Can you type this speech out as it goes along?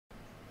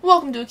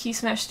Welcome to a Key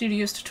Smash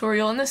Studios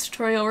tutorial. In this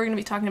tutorial we're going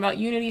to be talking about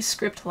Unity's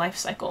script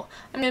lifecycle.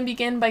 I'm going to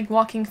begin by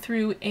walking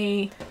through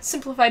a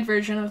simplified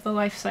version of the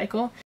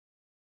lifecycle.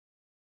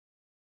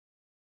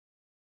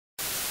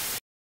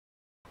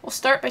 We'll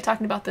start by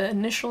talking about the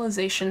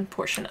initialization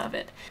portion of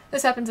it.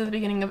 This happens at the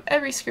beginning of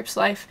every script's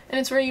life, and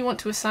it's where you want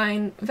to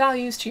assign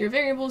values to your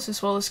variables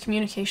as well as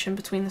communication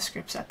between the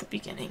scripts at the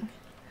beginning.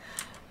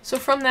 So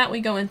from that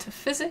we go into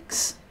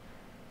physics.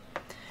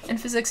 And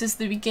physics is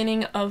the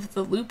beginning of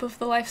the loop of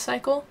the life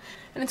cycle,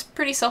 and it's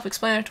pretty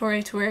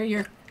self-explanatory to where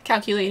you're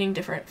calculating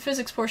different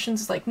physics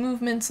portions like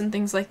movements and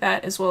things like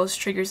that, as well as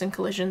triggers and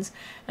collisions,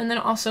 and then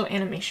also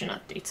animation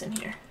updates in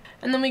here.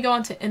 And then we go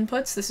on to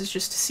inputs. This is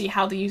just to see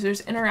how the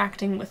user's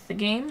interacting with the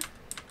game.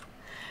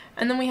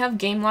 And then we have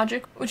game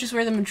logic, which is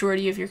where the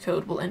majority of your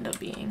code will end up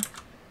being.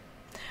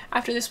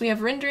 After this we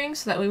have rendering,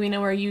 so that way we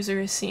know our user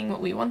is seeing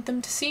what we want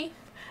them to see.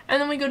 And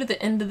then we go to the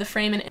end of the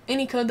frame, and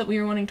any code that we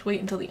were wanting to wait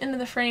until the end of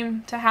the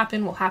frame to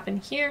happen will happen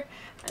here.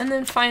 And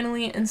then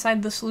finally,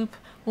 inside this loop,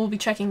 we'll be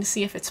checking to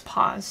see if it's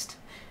paused.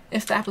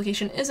 If the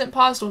application isn't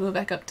paused, we'll go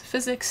back up to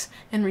physics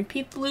and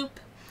repeat the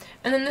loop.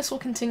 And then this will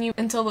continue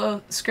until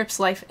the script's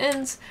life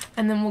ends,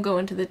 and then we'll go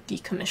into the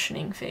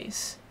decommissioning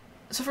phase.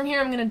 So from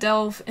here I'm going to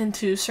delve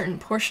into certain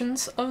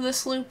portions of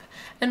this loop,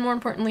 and more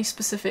importantly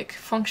specific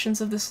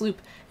functions of this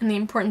loop, and the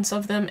importance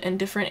of them and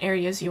different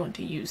areas you want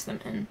to use them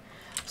in.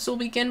 So we'll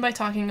begin by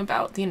talking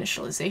about the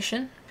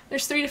initialization.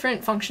 There's three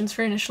different functions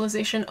for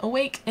initialization: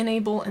 awake,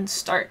 enable, and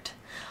start.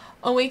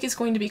 Awake is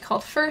going to be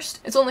called first.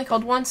 It's only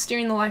called once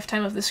during the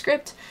lifetime of the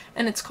script,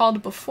 and it's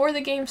called before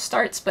the game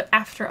starts but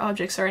after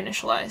objects are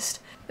initialized.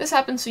 This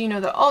happens so you know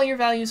that all your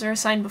values are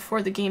assigned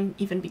before the game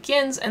even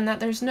begins, and that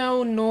there's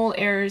no null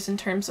errors in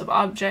terms of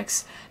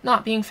objects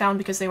not being found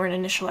because they weren't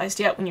initialized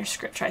yet when your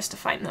script tries to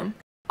find them.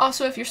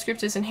 Also, if your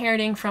script is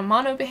inheriting from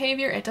mono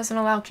behavior, it doesn't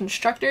allow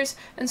constructors,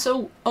 and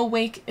so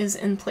awake is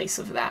in place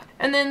of that.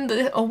 And then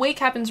the awake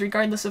happens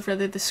regardless of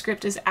whether the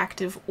script is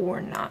active or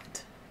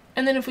not.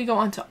 And then if we go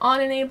on to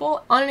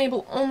onEnable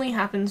only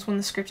happens when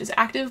the script is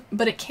active,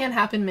 but it can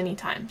happen many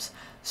times.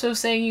 So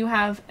say you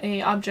have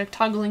an object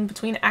toggling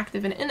between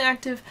active and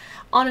inactive,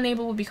 onEnable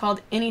will be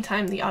called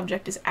anytime the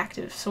object is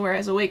active. So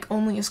whereas awake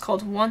only is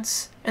called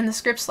once, in the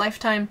script's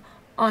lifetime,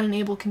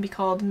 onEnable can be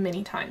called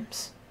many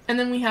times. And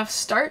then we have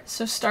start.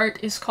 So start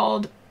is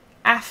called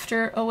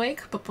after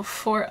awake, but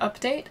before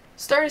update.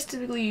 Start is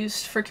typically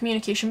used for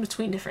communication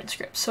between different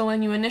scripts. So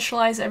when you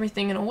initialize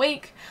everything in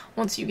awake,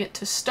 once you get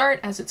to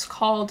start, as it's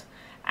called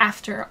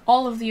after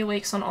all of the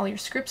awakes on all your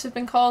scripts have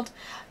been called,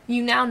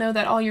 you now know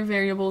that all your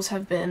variables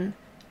have been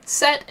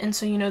set, and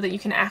so you know that you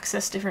can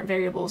access different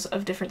variables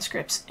of different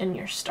scripts in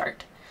your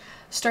start.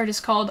 Start is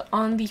called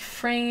on the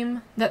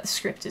frame that the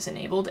script is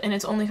enabled, and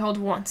it's only called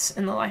once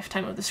in the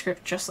lifetime of the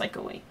script, just like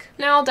awake.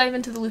 Now I'll dive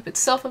into the loop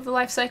itself of the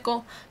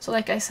lifecycle. So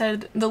like I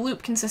said, the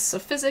loop consists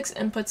of physics,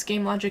 inputs,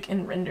 game logic,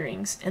 and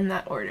renderings in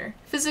that order.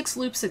 Physics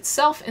loops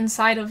itself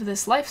inside of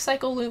this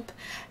lifecycle loop,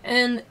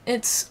 and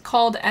it's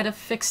called at a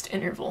fixed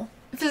interval.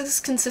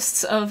 Physics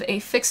consists of a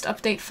fixed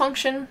update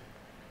function,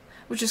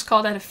 which is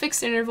called at a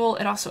fixed interval.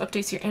 It also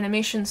updates your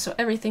animations, so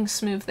everything's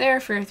smooth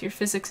there for if your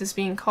physics is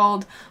being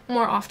called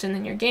more often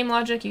than your game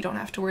logic. You don't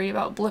have to worry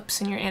about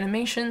blips in your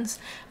animations.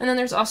 And then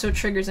there's also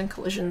triggers and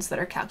collisions that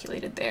are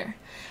calculated there.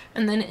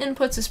 And then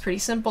inputs is pretty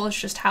simple.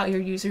 It's just how your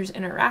user's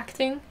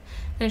interacting,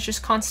 and it's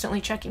just constantly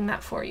checking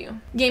that for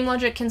you. Game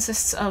logic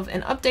consists of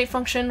an update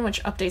function,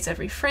 which updates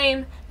every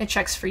frame. It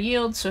checks for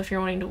yield, so if you're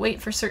wanting to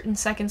wait for certain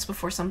seconds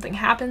before something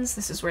happens,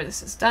 this is where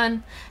this is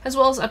done, as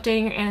well as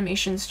updating your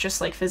animations just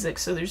like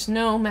physics, so there's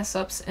no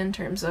mess-ups in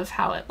terms of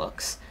how it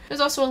looks.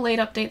 There's also a late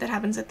update that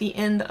happens at the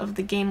end of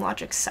the game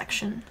logic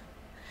section.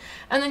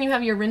 And then you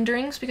have your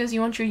renderings, because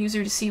you want your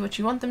user to see what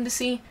you want them to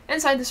see.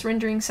 Inside this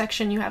rendering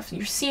section you have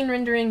your scene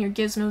rendering, your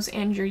gizmos,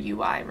 and your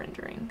UI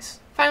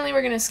renderings. Finally,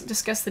 we're going to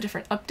discuss the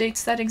different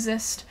updates that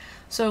exist.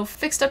 So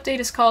fixed update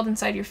is called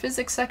inside your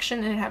physics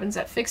section, and it happens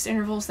at fixed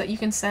intervals that you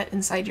can set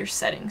inside your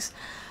settings.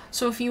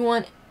 So if you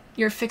want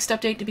your fixed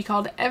update to be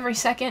called every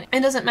second,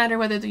 it doesn't matter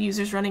whether the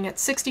user's running at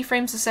 60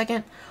 frames a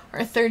second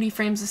or 30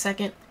 frames a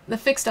second, the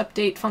fixed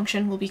update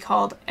function will be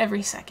called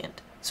every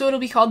second. So it'll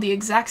be called the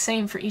exact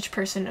same for each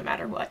person no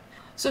matter what.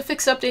 So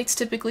fixed update's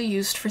typically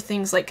used for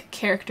things like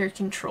character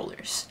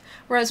controllers.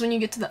 Whereas when you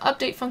get to the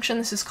update function,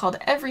 this is called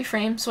every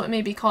frame, so it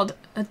may be called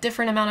a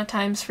different amount of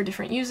times for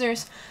different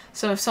users.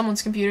 So if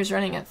someone's computer is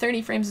running at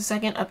 30 frames a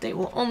second, update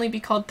will only be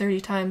called 30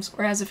 times,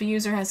 whereas if a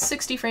user has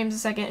 60 frames a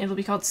second, it'll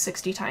be called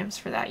 60 times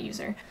for that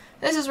user.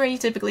 This is where you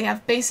typically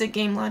have basic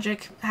game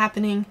logic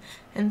happening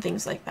and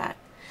things like that.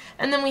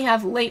 And then we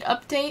have late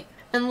update,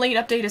 and late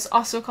update is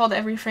also called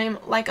every frame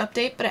like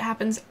update, but it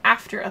happens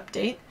after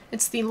update.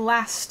 It's the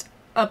last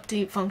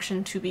update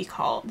function to be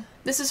called.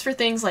 This is for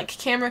things like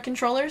camera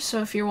controllers,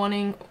 so if you're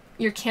wanting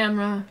your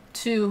camera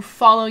to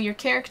follow your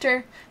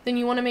character, then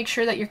you want to make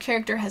sure that your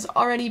character has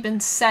already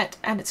been set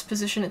at its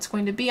position it's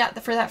going to be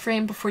at for that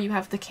frame before you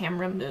have the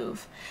camera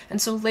move.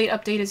 And so late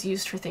update is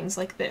used for things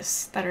like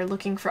this, that are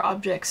looking for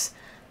objects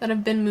that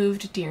have been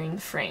moved during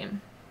the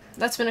frame.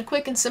 that's been a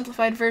quick and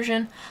simplified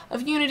version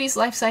of Unity's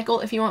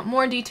lifecycle. If you want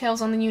more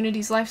details on the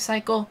Unity's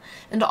lifecycle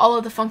and all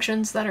of the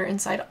functions that are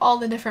inside all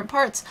the different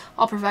parts,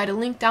 I'll provide a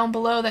link down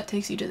below that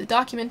takes you to the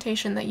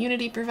documentation that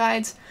Unity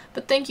provides.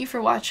 But thank you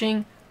for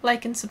watching,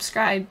 like and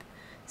subscribe.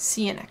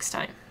 See you next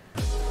time.